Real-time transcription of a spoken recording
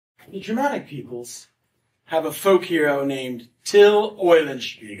The Germanic peoples have a folk hero named Till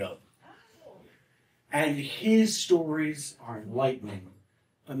Eulenspiegel. And his stories are enlightening,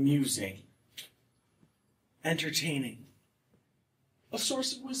 amusing, entertaining, a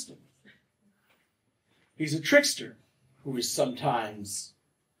source of wisdom. He's a trickster who is sometimes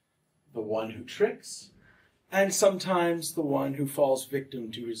the one who tricks and sometimes the one who falls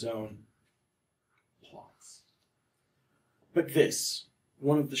victim to his own plots. But this,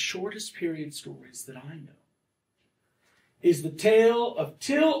 one of the shortest period stories that I know, is the tale of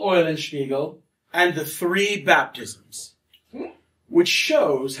Till Eulenspiegel and the 3 baptisms, which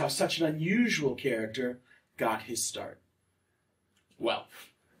shows how such an unusual character got his start. Well,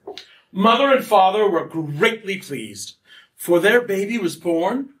 mother and father were greatly pleased, for their baby was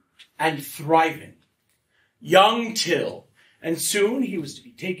born and thriving, young Till, and soon he was to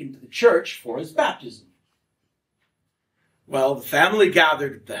be taken to the church for his baptism. Well, the family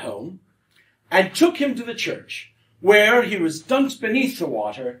gathered at the home and took him to the church, where he was dunked beneath the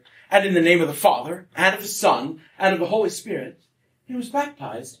water, and in the name of the Father, and of the Son, and of the Holy Spirit, he was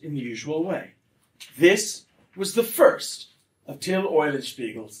baptized in the usual way. This was the first of Till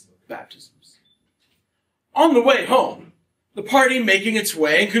Eulenspiegel's baptisms. On the way home, the party making its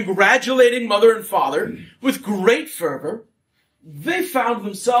way and congratulating mother and father with great fervor, they found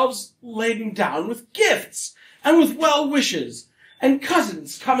themselves laden down with gifts and with well wishes, and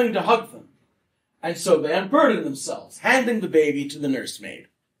cousins coming to hug them. And so they unburdened themselves, handing the baby to the nursemaid.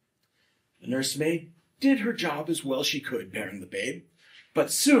 The nursemaid did her job as well she could, bearing the babe.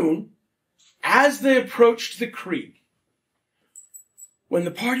 But soon, as they approached the creek, when the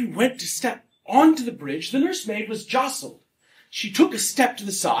party went to step onto the bridge, the nursemaid was jostled. She took a step to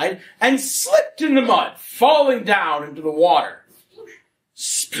the side and slipped in the mud, falling down into the water.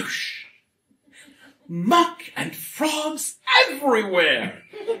 Sploosh! Muck and frogs everywhere.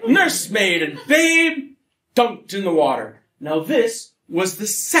 Nursemaid and babe dunked in the water. Now this was the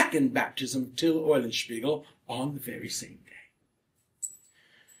second baptism of Till Eulenspiegel on the very same day.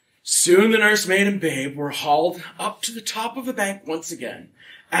 Soon the nursemaid and babe were hauled up to the top of the bank once again,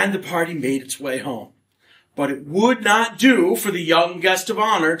 and the party made its way home. But it would not do for the young guest of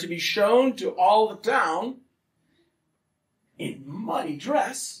honor to be shown to all the town in muddy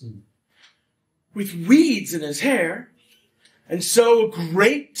dress, with weeds in his hair, and so a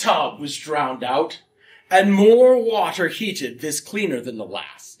great tub was drowned out, and more water heated this cleaner than the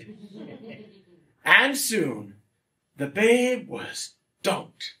last. And soon the babe was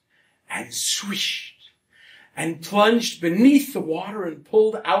dunked and swished and plunged beneath the water and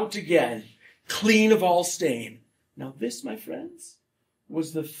pulled out again, clean of all stain. Now this, my friends,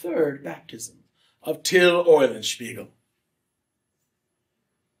 was the 3rd baptism of Till Eulenspiegel,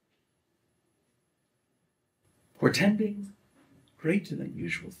 portending great and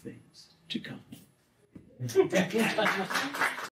unusual things to come.